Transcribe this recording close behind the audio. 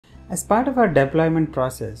As part of our deployment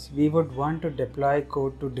process, we would want to deploy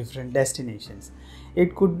code to different destinations.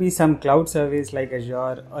 It could be some cloud service like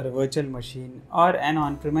Azure or a virtual machine or an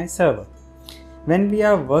on-premise server. When we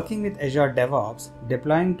are working with Azure DevOps,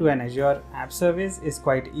 deploying to an Azure app service is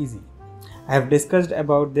quite easy. I have discussed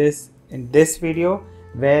about this in this video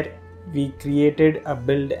where we created a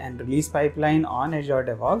build and release pipeline on Azure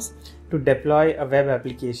DevOps to deploy a web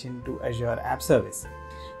application to Azure App Service.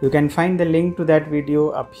 You can find the link to that video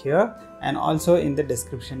up here and also in the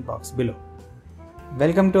description box below.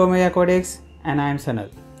 Welcome to OmegaCodex and I am Sanal.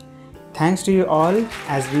 Thanks to you all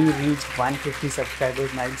as we reach 150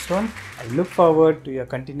 subscribers milestone. I look forward to your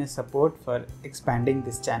continuous support for expanding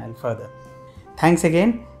this channel further. Thanks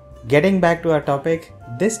again. Getting back to our topic,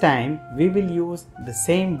 this time we will use the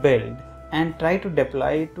same build and try to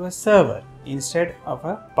deploy it to a server instead of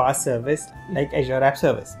a PaaS service like Azure App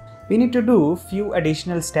Service. We need to do few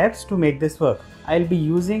additional steps to make this work. I'll be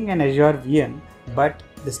using an Azure VM, but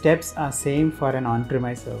the steps are same for an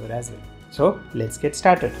on-premise server as well. So let's get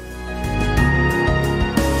started.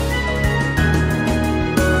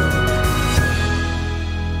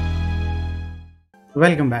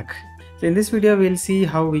 Welcome back. So in this video, we'll see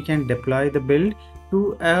how we can deploy the build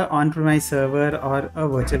to an on-premise server or a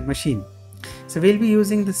virtual machine. So we'll be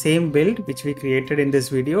using the same build which we created in this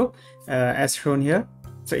video as shown here.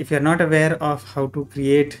 So if you're not aware of how to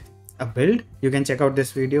create a build, you can check out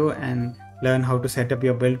this video and learn how to set up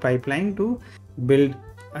your build pipeline to build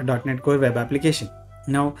a .NET Core web application.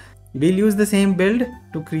 Now we'll use the same build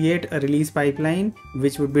to create a release pipeline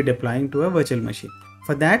which would be deploying to a virtual machine.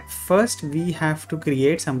 For that, first we have to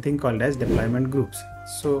create something called as deployment groups.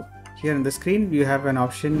 So here on the screen, you have an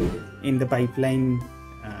option in the pipeline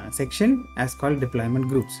section as called deployment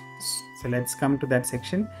groups. So let's come to that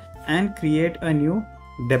section and create a new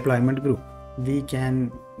deployment group. We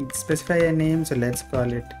can specify a name, so let's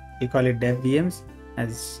call it dev VMs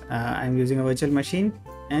as I'm using a virtual machine,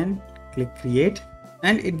 and click create,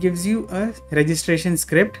 and it gives you a registration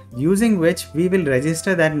script using which we will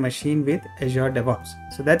register that machine with Azure DevOps.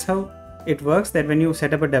 So that's how it works, that when you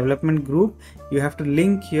set up a development group, you have to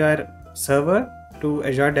link your server to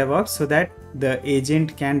Azure DevOps so that the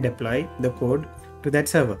agent can deploy the code to that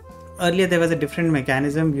server. Earlier there was a different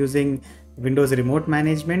mechanism using Windows remote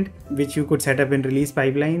management which you could set up in release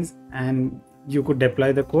pipelines and you could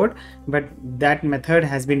deploy the code, but that method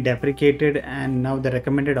has been deprecated and now the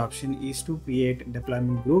recommended option is to create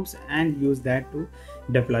deployment groups and use that to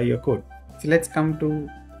deploy your code. So let's come to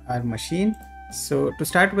our machine. So to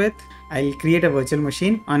start with, I'll create a virtual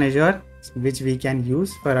machine on Azure which we can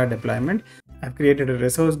use for our deployment. I've created a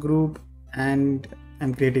resource group and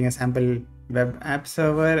I'm creating a sample web app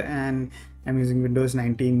server, and I'm using Windows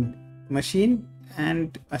 19 machine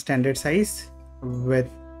and a standard size with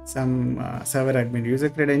some server admin user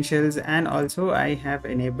credentials, and also I have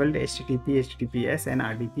enabled HTTP, HTTPS and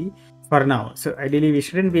RDP for now. So ideally we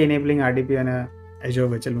shouldn't be enabling RDP on a Azure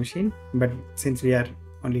virtual machine, but since we are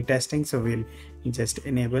only testing, so we'll just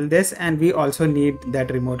enable this, and we also need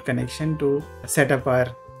that remote connection to set up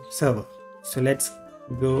our server. So let's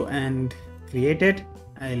go and create it.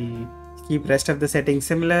 I'll keep rest of the settings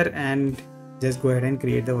similar and just go ahead and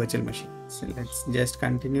create the virtual machine. So let's just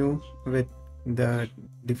continue with the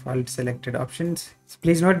default selected options. So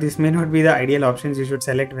please note, this may not be the ideal options you should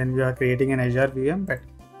select when you are creating an Azure VM, but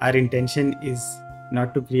our intention is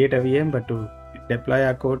not to create a VM but to deploy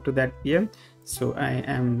our code to that VM. So I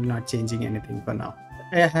am not changing anything for now.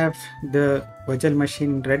 I have the virtual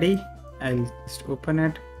machine ready. I'll just open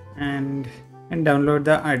it and download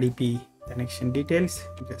the RDP connection details.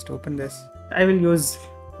 Just open this. I will use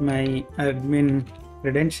my admin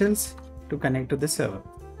credentials to connect to the server.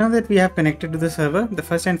 Now that we have connected to the server, the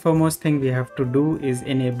first and foremost thing we have to do is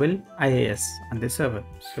enable IIS on the server.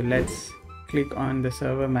 So let's click on the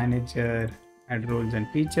server manager, add roles and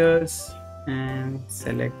features, and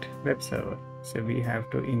select web server. So we have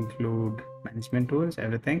to include management tools,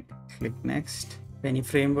 everything. Click next. Any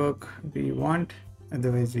framework we want,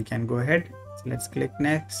 otherwise we can go ahead. So let's click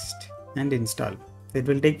next and install. It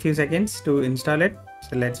will take few seconds to install it.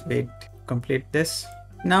 So let's wait to complete this.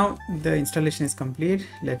 Now the installation is complete.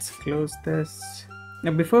 Let's close this.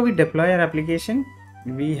 Now before we deploy our application,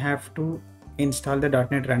 we have to install the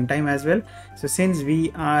 .NET Runtime as well. So since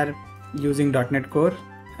we are using .NET Core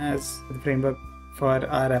as the framework for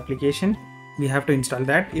our application, we have to install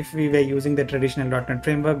that. If we were using the traditional .NET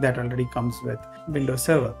framework, that already comes with Windows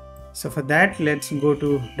Server. So for that, let's go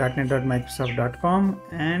to .NET.microsoft.com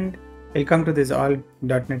and we'll come to this all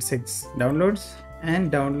 .NET 6 downloads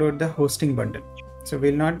and download the hosting bundle. So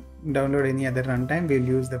we'll not download any other runtime, we'll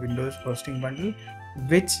use the Windows hosting bundle,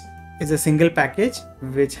 which is a single package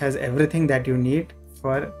which has everything that you need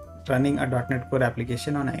for running a .NET Core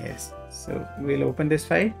application on IIS. So we'll open this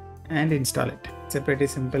file and install it. It's a pretty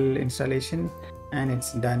simple installation and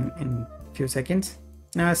it's done in few seconds.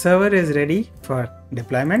 Now our server is ready for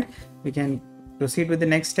deployment. We can proceed with the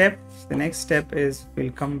next step. The next step is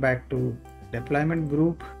we'll come back to deployment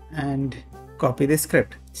group and copy the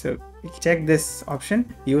script. So check this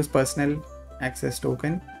option, use personal access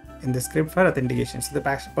token in the script for authentication. So the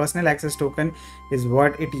personal access token is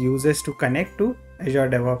what it uses to connect to Azure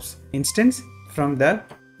DevOps instance from the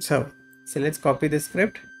server. So let's copy the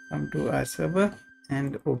script, come to our server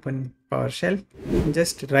and open PowerShell.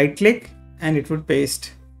 Just right click and it would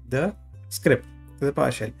paste the script to the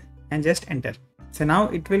PowerShell and just enter. So now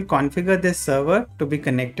it will configure this server to be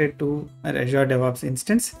connected to our Azure DevOps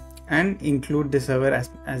instance and include the server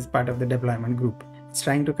as part of the deployment group. It's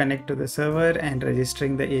trying to connect to the server and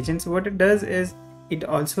registering the agents. What it does is it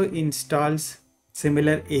also installs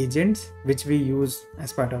similar agents which we use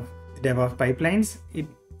as part of the DevOps pipelines. It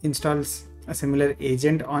installs a similar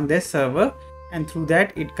agent on this server and through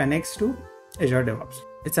that it connects to Azure DevOps.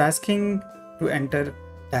 It's asking to enter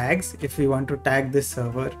tags if we want to tag this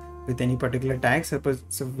server with any particular tag. Suppose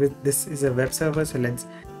this is a web server, so let's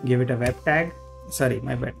give it a web tag. Sorry,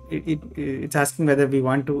 my bad. It's asking whether we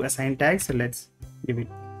want to assign tags, so let's give it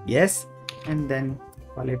yes and then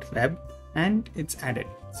call it web and it's added.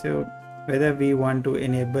 So whether we want to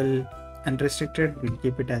enable unrestricted, we'll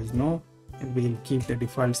keep it as no, and we'll keep the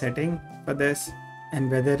default setting for this.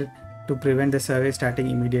 And whether to prevent the survey starting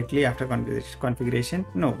immediately after configuration,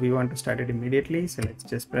 no, we want to start it immediately. So let's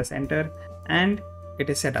just press enter and it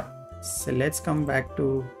is set up. So let's come back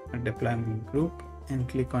to a deployment group and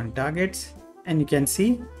click on targets, and you can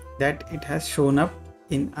see that it has shown up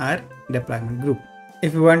in our deployment group.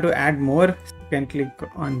 If you want to add more, you can click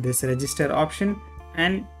on this register option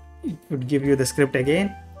and it would give you the script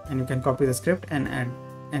again, and you can copy the script and add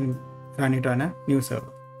and run it on a new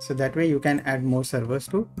server. So that way you can add more servers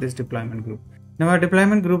to this deployment group. Now our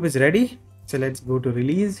deployment group is ready. So let's go to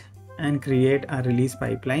release and create a release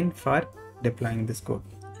pipeline for deploying this code.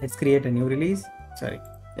 Let's create a new release.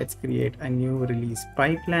 Let's create a new release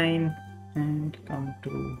pipeline and come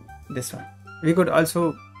to this one. We could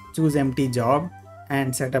also choose empty job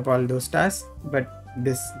and set up all those tasks, but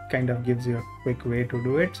this kind of gives you a quick way to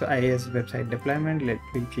do it. So IIS website deployment,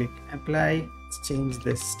 we click apply. Let's change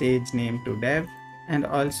the stage name to dev, and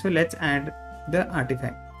also let's add the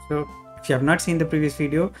artifact. So if you have not seen the previous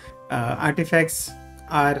video, artifacts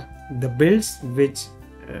are the builds which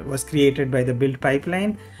was created by the build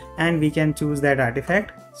pipeline, and we can choose that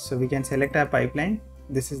artifact. So we can select our pipeline.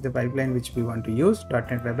 This is the pipeline which we want to use,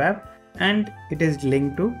 .NET Web App, and it is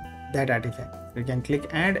linked to that artifact. We can click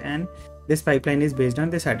add, and this pipeline is based on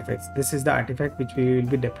this artifact. This is the artifact which we will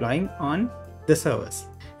be deploying on the servers.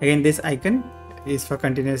 Again, this icon is for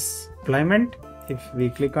continuous deployment. If we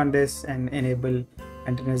click on this and enable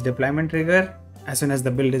continuous deployment trigger, as soon as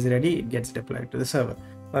the build is ready, it gets deployed to the server.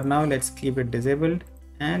 For now, let's keep it disabled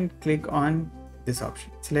and click on this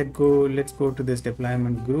option. So let's go to this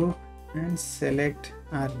deployment group and select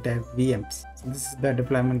our dev VMs. So this is the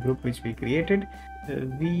deployment group which we created.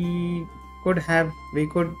 We could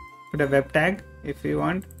put a web tag if we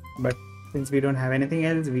want, but since we don't have anything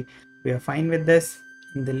else, we are fine with this.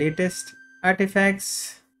 In the latest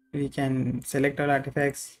artifacts, we can select all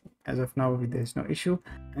artifacts. As of now, there's no issue.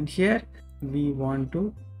 And here we want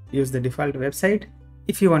to use the default website.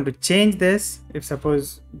 If you want to change this, if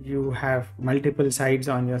suppose you have multiple sites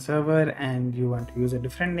on your server and you want to use a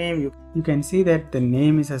different name, you can see that the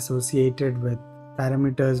name is associated with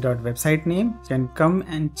parameters.website name. You can come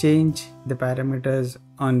and change the parameters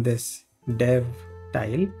on this dev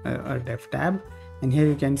tile or dev tab, and here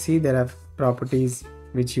you can see there are properties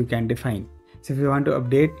which you can define. So if you want to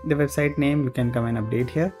update the website name, you can come and update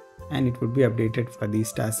here, and it would be updated for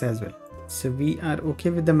these tasks as well. So we are okay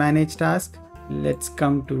with the manage task. Let's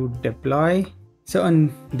come to deploy. So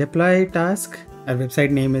on deploy task, our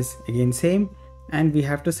website name is again same, and we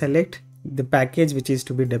have to select the package which is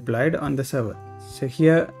to be deployed on the server. So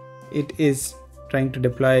here it is trying to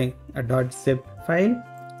deploy a .zip file.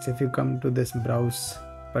 So if you come to this browse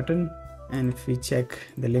button and if we check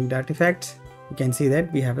the linked artifacts, you can see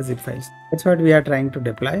that we have a zip file. That's what we are trying to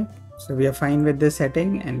deploy. So we are fine with this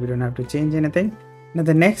setting and we don't have to change anything. Now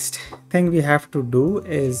the next thing we have to do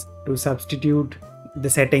is to substitute the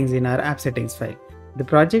settings in our app settings file. The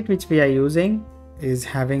project which we are using is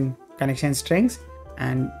having connection strings,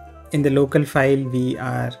 and in the local file we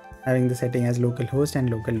are having the setting as localhost and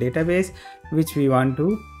local database, which we want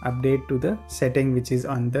to update to the setting which is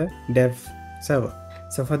on the dev server.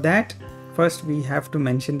 So for that, First, we have to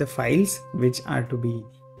mention the files which are to be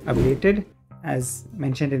updated. As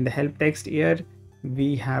mentioned in the help text here,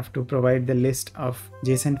 we have to provide the list of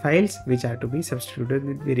JSON files which are to be substituted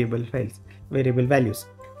with variable values.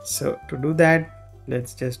 So to do that,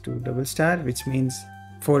 let's just do $, which means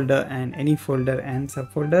folder and any folder and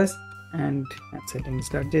subfolders, and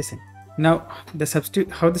settings.json. Now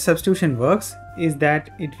how the substitution works is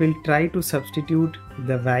that it will try to substitute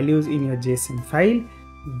the values in your JSON file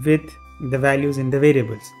with the values in the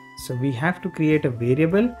variables. So we have to create a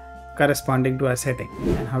variable corresponding to our setting.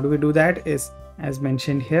 And how do we do that is, as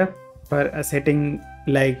mentioned here, for a setting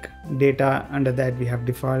like data, under that we have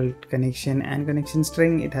default connection and connection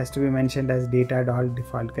string. It has to be mentioned as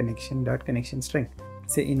data.default connection string.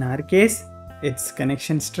 So in our case, it's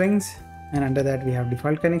connection strings, and under that we have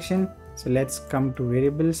default connection. So let's come to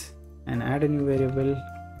variables and add a new variable,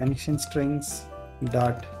 connection strings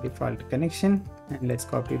dot default connection, and let's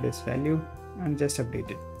copy this value and just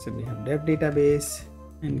update it. So we have dev database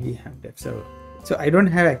and we have dev server. So I don't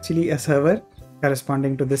have actually a server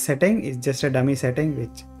corresponding to this setting. It's just a dummy setting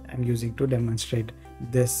which I'm using to demonstrate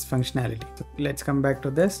this functionality. So let's come back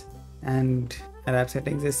to this, and our app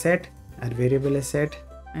settings is set, our variable is set,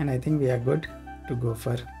 and I think we are good to go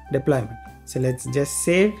for deployment. So let's just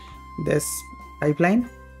save this pipeline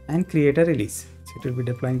and create a release. So it will be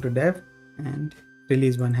deploying to dev, and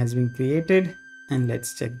release 1 has been created, and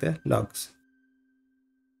let's check the logs.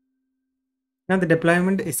 Now the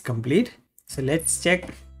deployment is complete. So let's check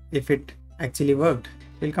if it actually worked.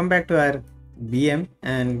 We'll come back to our VM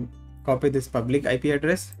and copy this public IP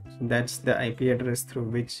address. So that's the IP address through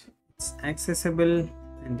which it's accessible,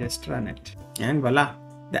 and just run it. And voila,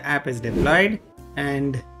 the app is deployed,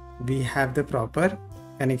 and we have the proper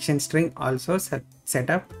connection string also set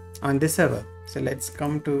up on this server. So let's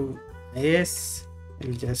come to IIS.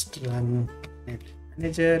 We'll just run net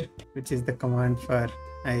manager, which is the command for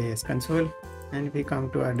IIS console. And if we come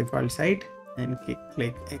to our default site and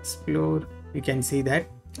click explore, we can see that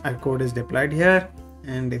our code is deployed here.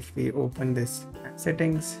 And if we open this app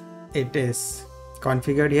settings, it is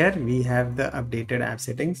configured here. We have the updated app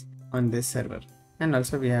settings on this server, and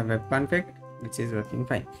also we have web config, which is working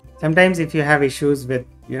fine. Sometimes if you have issues with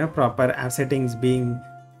proper app settings being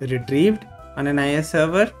retrieved on an IIS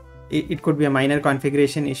server, it could be a minor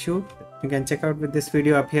configuration issue. You can check out with this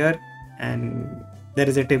video up here, and there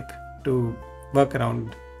is a tip to work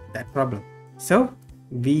around that problem. So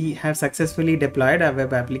we have successfully deployed our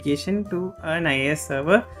web application to an IIS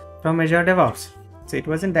server from Azure DevOps. So it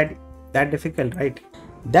wasn't that difficult, right?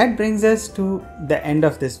 That brings us to the end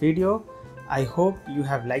of this video. I hope you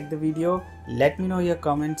have liked the video. Let me know your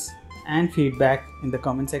comments and feedback in the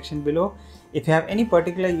comment section below. If you have any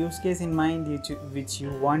particular use case in mind which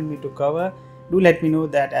you want me to cover, do let me know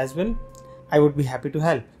that as well. I would be happy to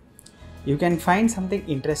help. You can find something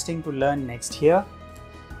interesting to learn next here.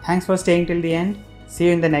 Thanks for staying till the end. See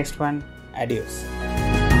you in the next one. Adios.